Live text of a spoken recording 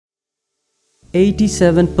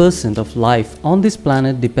87% of life on this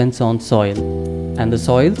planet depends on soil, and the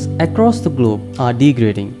soils across the globe are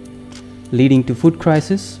degrading, leading to food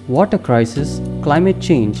crisis, water crisis, climate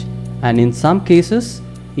change, and in some cases,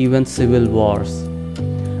 even civil wars.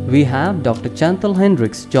 We have Dr. Chantal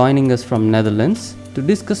Hendriks joining us from Netherlands to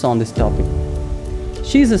discuss on this topic.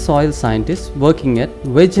 She is a soil scientist working at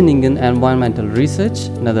Wageningen Environmental Research,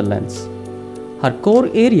 Netherlands. Her core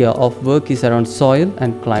area of work is around soil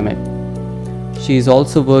and climate. She is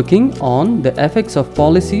also working on the effects of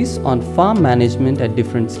policies on farm management at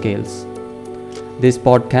different scales. This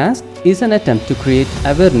podcast is an attempt to create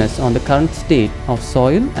awareness on the current state of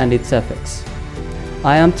soil and its effects.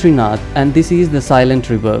 I am Trinath and this is the Silent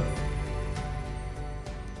Reverb.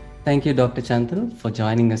 Thank you, Dr. Chantal, for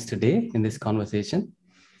joining us today in this conversation.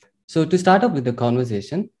 So to start off with the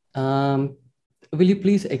conversation, will you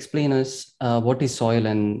please explain us what is soil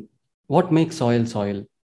and what makes soil soil?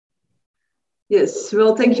 Yes,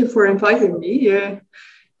 well, thank you for inviting me.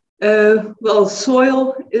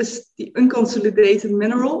 Soil is the unconsolidated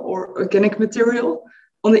mineral or organic material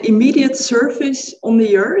on the immediate surface on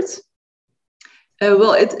the earth.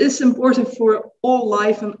 It is important for all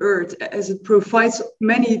life on earth as it provides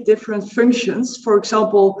many different functions. For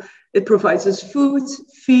example, it provides us food,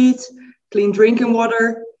 feed, clean drinking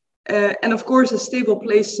water, and of course, a stable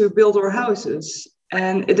place to build our houses.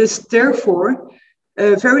 And it is therefore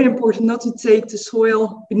very important not to take the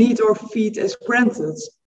soil beneath our feet as granted,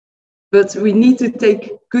 but we need to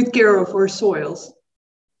take good care of our soils.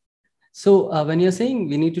 So when you're saying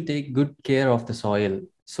we need to take good care of the soil,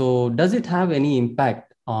 so does it have any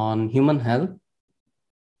impact on human health?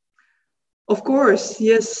 Of course,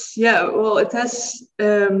 yes. Yeah, well, it has,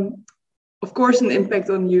 of course, an impact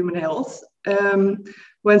on human health.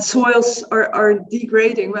 When soils are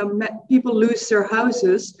degrading, when people lose their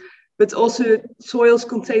houses, but also soils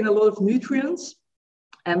contain a lot of nutrients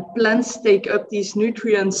and plants take up these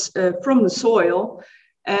nutrients from the soil.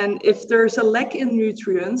 And if there's a lack in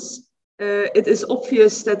nutrients, it is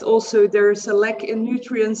obvious that also there's a lack in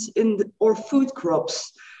nutrients in our food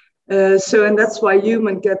crops. And that's why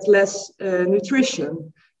humans get less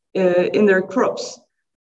nutrition in their crops.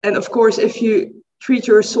 And of course, if you treat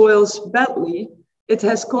your soils badly, it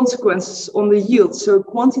has consequences on the yield. So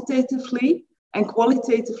quantitatively and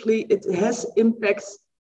qualitatively, it has impacts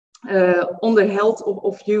on the health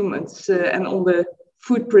of humans and on the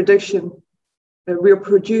food production we're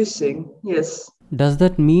producing. Yes. Does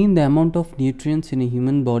that mean the amount of nutrients in a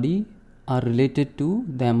human body are related to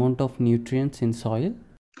the amount of nutrients in soil?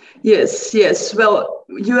 Yes. Well,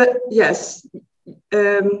 yes.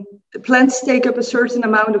 Plants take up a certain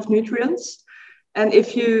amount of nutrients. And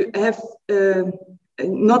if you have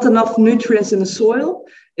not enough nutrients in the soil,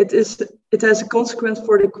 it has a consequence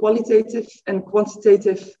for the qualitative and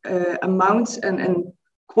quantitative amounts and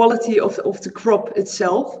quality of the crop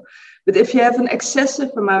itself. But if you have an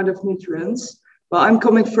excessive amount of nutrients, well, I'm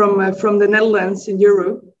coming from the Netherlands in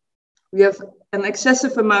Europe, we have an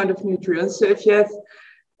excessive amount of nutrients. So if you have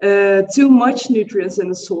too much nutrients in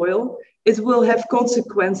the soil, it will have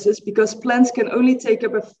consequences because plants can only take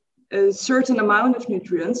up a certain amount of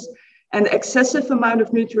nutrients. And excessive amount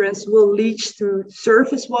of nutrients will leach to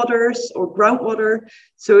surface waters or groundwater.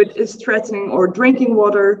 So it is threatening our drinking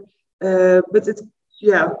water. These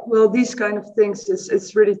kind of things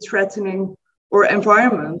it's really threatening our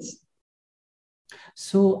environment.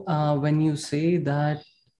 So when you say that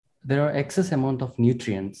there are excess amount of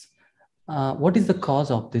nutrients, what is the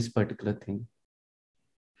cause of this particular thing?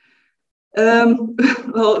 In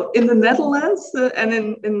the Netherlands and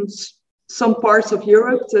in some parts of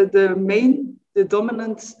Europe, the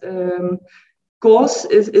dominant cause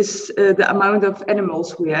is the amount of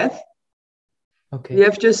animals we have. Okay. We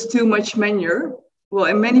have just too much manure. Well,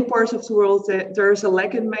 in many parts of the world, there's a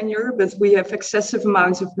lack in manure, but we have excessive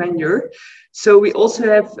amounts of manure. So we also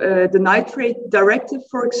have the nitrate directive,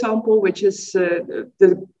 for example, which is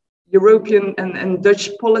the European and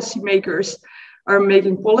Dutch policymakers are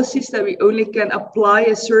making policies that we only can apply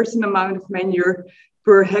a certain amount of manure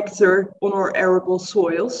per hectare on our arable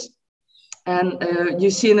soils. And you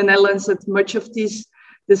see in the Netherlands that much of this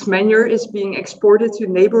manure is being exported to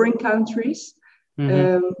neighboring countries,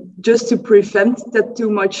 just to prevent that too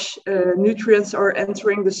much nutrients are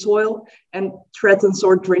entering the soil and threatens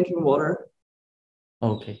our drinking water.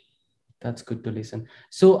 Okay, that's good to listen.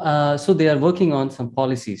 So they are working on some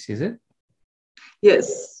policies, is it?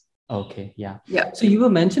 Yes. Okay, yeah. Yeah. So you were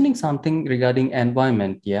mentioning something regarding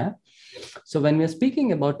environment, yeah? So when we're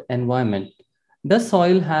speaking about environment, does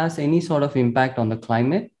soil has any sort of impact on the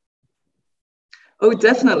climate? Oh,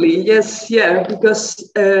 definitely. Yes. Yeah.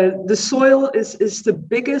 Because the soil is the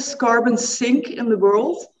biggest carbon sink in the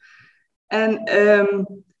world. And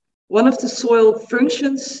one of the soil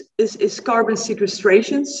functions is carbon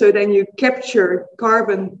sequestration. So then you capture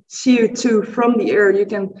carbon, CO2 from the air. You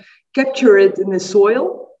can capture it in the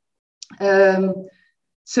soil.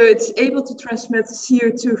 So it's able to transmit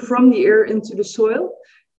CO2 from the air into the soil.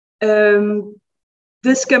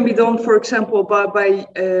 This can be done, for example, by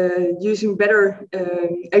using better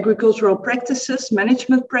agricultural practices,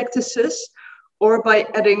 management practices, or by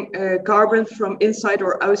adding carbon from inside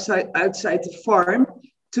or outside the farm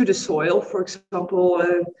to the soil. For example,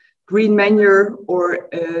 green manure or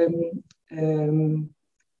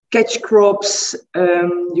catch crops.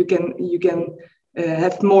 You can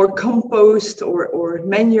have more compost or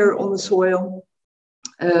manure on the soil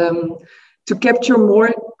to capture more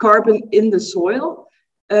carbon in the soil.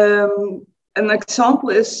 An example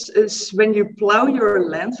is when you plow your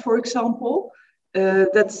land, for example,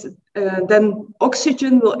 then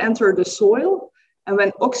oxygen will enter the soil. And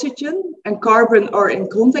when oxygen and carbon are in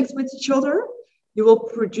contact with each other, you will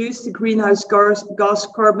produce the greenhouse gas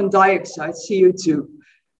carbon dioxide, CO2.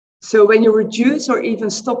 So when you reduce or even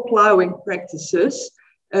stop plowing practices,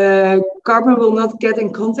 carbon will not get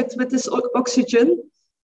in contact with this oxygen,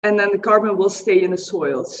 and then the carbon will stay in the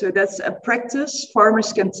soil. So that's a practice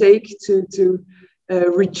farmers can take to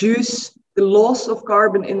reduce the loss of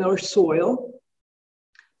carbon in our soil.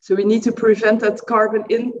 So we need to prevent that carbon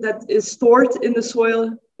that is stored in the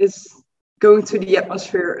soil is going to the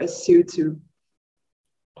atmosphere as CO2.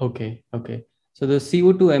 Okay. So the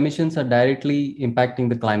CO2 emissions are directly impacting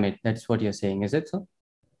the climate. That's what you're saying, is it so?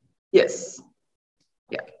 Yes.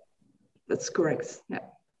 Yeah, that's correct. Yeah.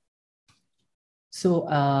 So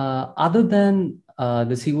other than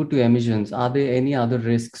the CO2 emissions, are there any other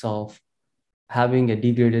risks of having a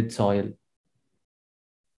degraded soil?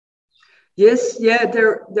 Yes, yeah,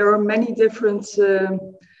 there are many different,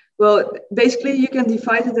 well, basically you can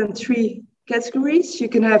divide it in three categories. You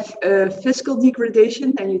can have physical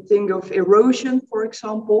degradation, and you think of erosion, for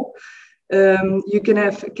example. You can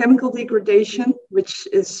have chemical degradation, which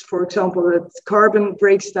is, for example, that carbon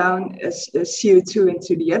breaks down as CO2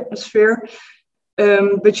 into the atmosphere.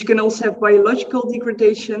 But you can also have biological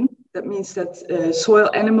degradation. That means that soil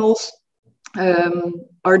animals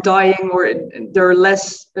are dying, or there are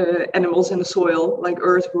less animals in the soil, like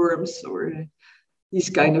earthworms or these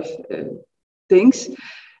kind of things.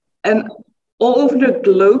 And all over the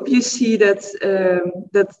globe, you see that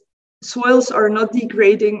that soils are not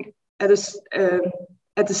degrading at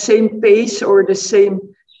the same pace or the same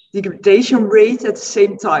degradation rate at the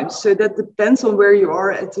same time. So that depends on where you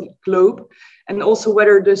are at the globe, and also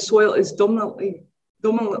whether the soil is dominantly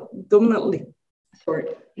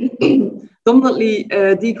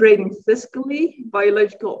degrading physically,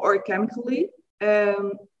 biological, or chemically.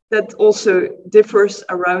 That also differs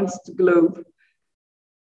around the globe.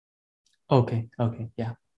 Okay,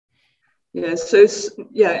 yeah. Yeah, so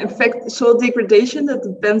in fact, soil degradation, that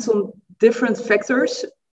depends on different factors.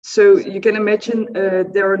 So you can imagine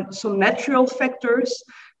there are some natural factors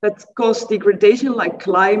that cause degradation, like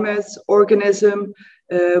climate, organism,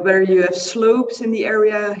 where you have slopes in the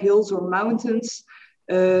area, hills or mountains.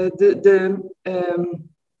 The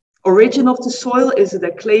origin of the soil, is it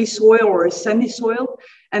a clay soil or a sandy soil?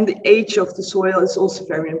 And the age of the soil is also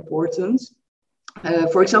very important.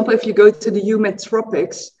 For example, if you go to the humid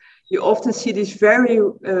tropics, you often see these very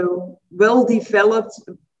well-developed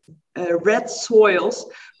red soils.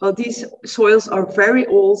 Well, these soils are very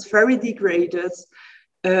old, very degraded.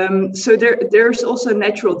 So there's also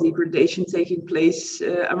natural degradation taking place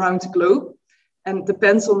around the globe, and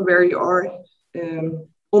depends on where you are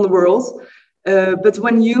on the world. But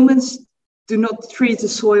when humans do not treat the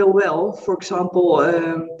soil well, for example,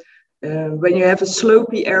 when you have a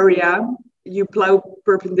slopey area, you plow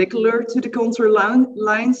perpendicular to the contour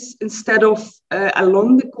lines instead of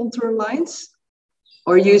along the contour lines,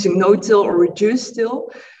 or using no-till or reduced till,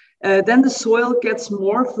 then the soil gets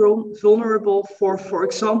more vulnerable for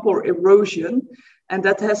example, erosion. And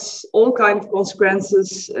that has all kinds of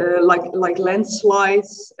consequences, like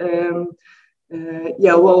landslides.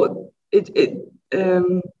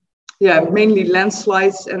 Mainly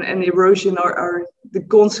landslides and erosion are the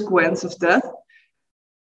consequence of that.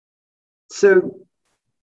 So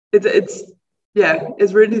it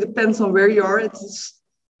really depends on where you are. It's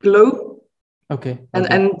globe. Okay.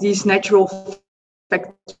 And these natural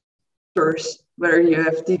factors, whether you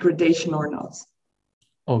have degradation or not.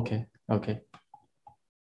 Okay.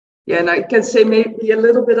 Yeah, and I can say maybe a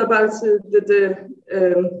little bit about the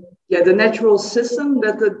natural system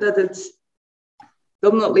that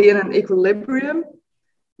dominantly in an equilibrium.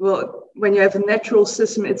 Well, when you have a natural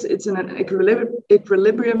system, it's in an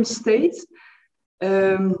equilibrium state.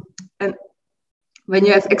 And when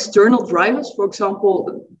you have external drivers, for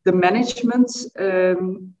example, the management,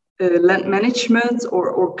 land management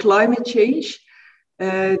or climate change,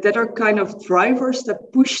 that are kind of drivers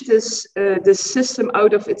that push this system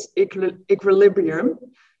out of its equilibrium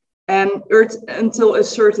and until a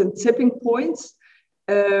certain tipping point.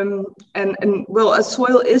 And well, a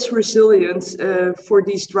soil is resilient for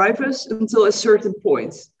these drivers until a certain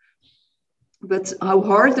point. But how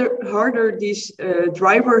harder these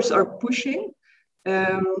drivers are pushing,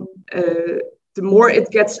 the more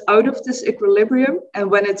it gets out of this equilibrium. And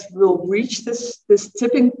when it will reach this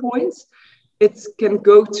tipping point, it can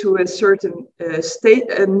go to a certain state,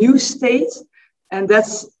 a new state, and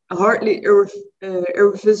that's hardly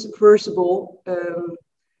irreversible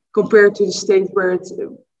compared to the state where it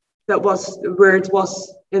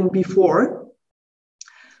was in before.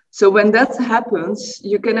 So when that happens,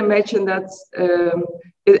 you can imagine that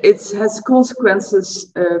it has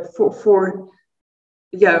consequences for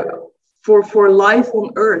life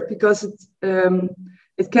on Earth, because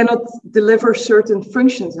it cannot deliver certain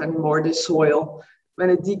functions anymore. The soil, when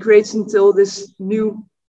it degrades until this new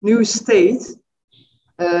state,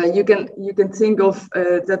 you can think of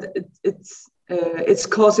that it's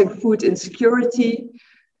causing food insecurity,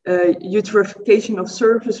 eutrophication of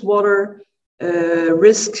surface water,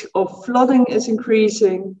 risk of flooding is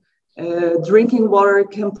increasing, drinking water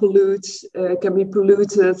can be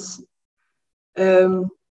polluted.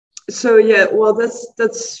 So yeah, well,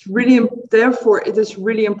 that's really, therefore it is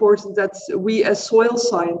really important that we as soil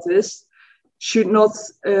scientists should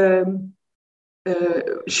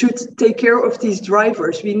take care of these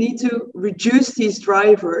drivers. We need to reduce these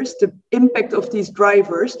drivers, the impact of these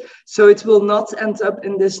drivers, so it will not end up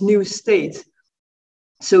in this new state.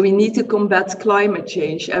 So we need to combat climate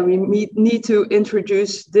change, and we need to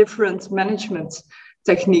introduce different management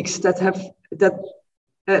techniques that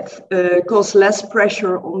cause less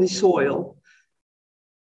pressure on the soil.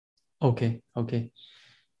 Okay.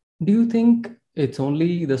 Do you think it's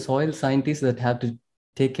only the soil scientists that have to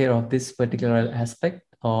take care of this particular aspect,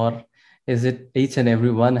 or is it each and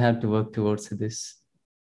every one have to work towards this?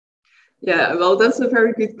 Yeah, well, that's a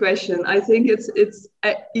very good question. I think it's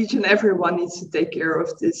each and everyone needs to take care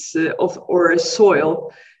of this or a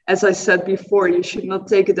soil. As I said before, you should not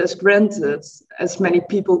take it as granted, as many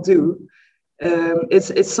people do.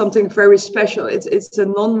 It's something very special. It's a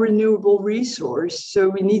non-renewable resource, so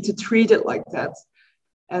we need to treat it like that.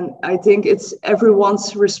 And I think it's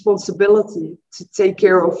everyone's responsibility to take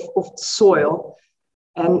care of the soil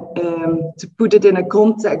and to put it in a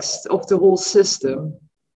context of the whole system.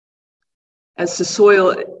 As the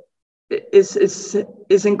soil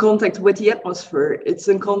is in contact with the atmosphere, it's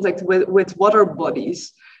in contact with water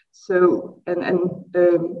bodies. So,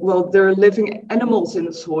 well, there are living animals in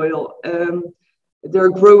the soil. There are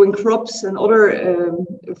growing crops and other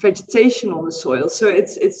vegetation on the soil. So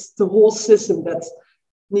it's the whole system that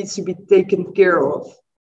needs to be taken care of.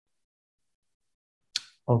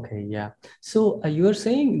 Okay, yeah. So you were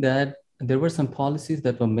saying that there were some policies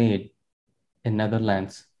that were made in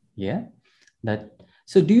Netherlands, yeah?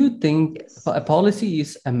 So do you think Yes. a policy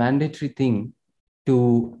is a mandatory thing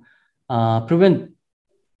to prevent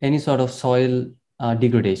any sort of soil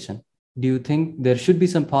degradation? Do you think there should be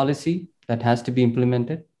some policy that has to be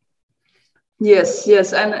implemented? Yes,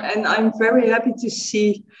 and I'm very happy to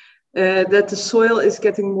see that the soil is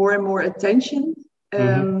getting more and more attention,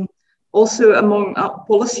 also among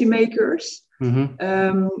policymakers.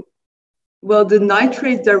 Well, the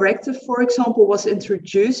nitrate directive, for example, was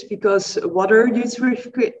introduced because water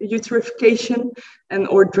eutrophication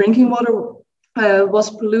or drinking water was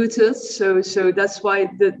polluted. So that's why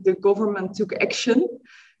the government took action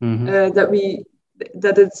that we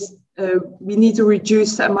need to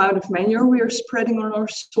reduce the amount of manure we are spreading on our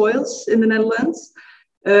soils in the Netherlands.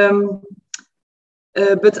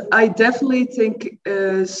 But I definitely think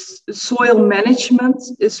soil management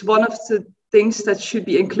is one of the things that should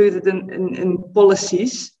be included in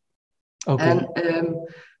policies. Okay. And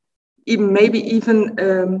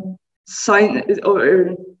even sign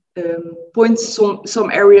or point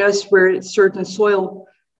some areas where certain soil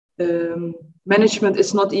management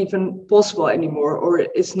is not even possible anymore or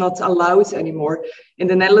is not allowed anymore. In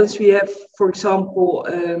the Netherlands, we have, for example,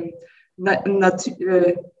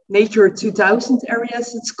 Nature 2000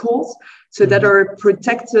 areas, it's called. So that are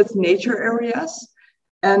protected nature areas.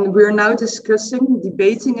 And we're now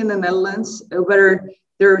debating in the Netherlands whether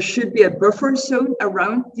there should be a buffer zone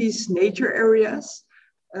around these nature areas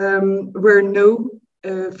where no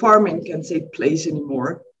farming can take place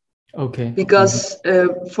anymore. Okay. Because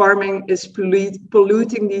farming is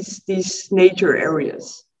polluting these nature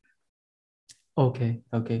areas. Okay.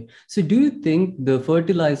 So do you think the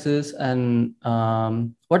fertilizers and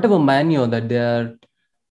whatever manure that they are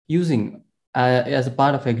using as a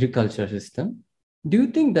part of agriculture system, do you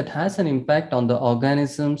think that has an impact on the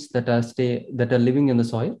organisms that are living in the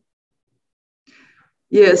soil?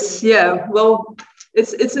 Yes, yeah. Well,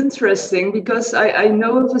 it's interesting because I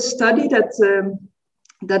know of a study that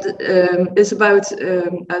is about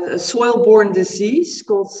a soil-borne disease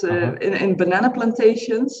called in banana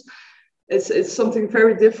plantations. It's something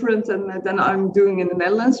very different than I'm doing in the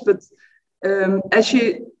Netherlands. But as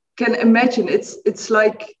you can imagine, it's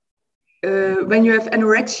like when you have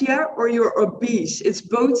anorexia or you're obese. It's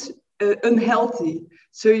both unhealthy.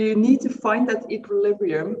 So you need to find that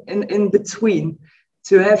equilibrium in between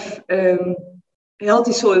to have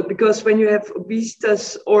healthy soil, because when you have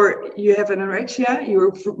obesitas or you have anorexia,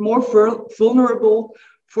 you're more vulnerable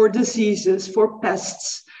for diseases, for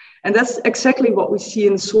pests. And that's exactly what we see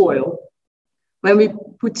in soil. When we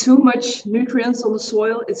put too much nutrients on the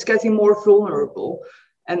soil, it's getting more vulnerable.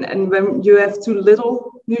 And when you have too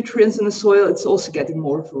little nutrients in the soil, it's also getting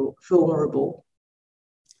more vulnerable.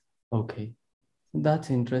 Okay, that's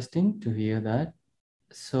interesting to hear that.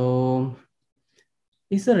 So,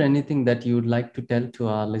 is there anything that you would like to tell to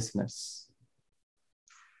our listeners?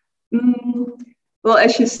 Well,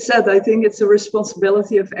 as you said, I think it's a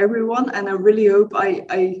responsibility of everyone. And I really hope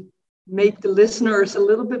I make the listeners a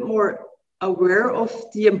little bit more aware of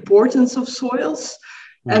the importance of soils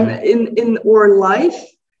and in our life,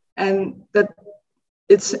 and that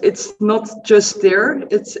it's not just there.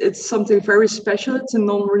 It's something very special. It's a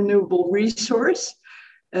non-renewable resource.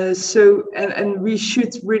 So we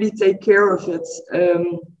should really take care of it.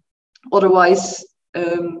 Otherwise,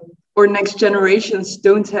 our next generations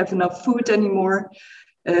don't have enough food anymore,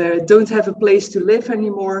 don't have a place to live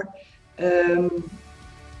anymore.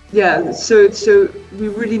 So we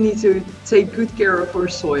really need to take good care of our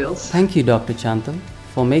soils. Thank you, Dr. Chantal,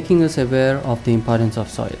 for making us aware of the importance of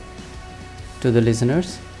soil. To the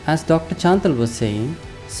listeners, as Dr. Chantal was saying,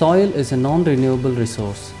 soil is a non-renewable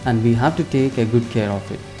resource and we have to take a good care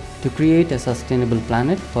of it to create a sustainable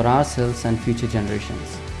planet for ourselves and future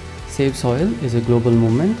generations. Save Soil is a global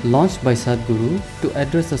movement launched by Sadhguru to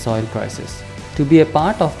address the soil crisis. To be a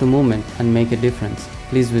part of the movement and make a difference,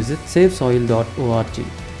 please visit savesoil.org.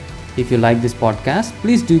 If you like this podcast,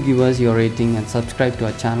 please do give us your rating and subscribe to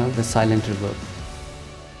our channel, The Silent River.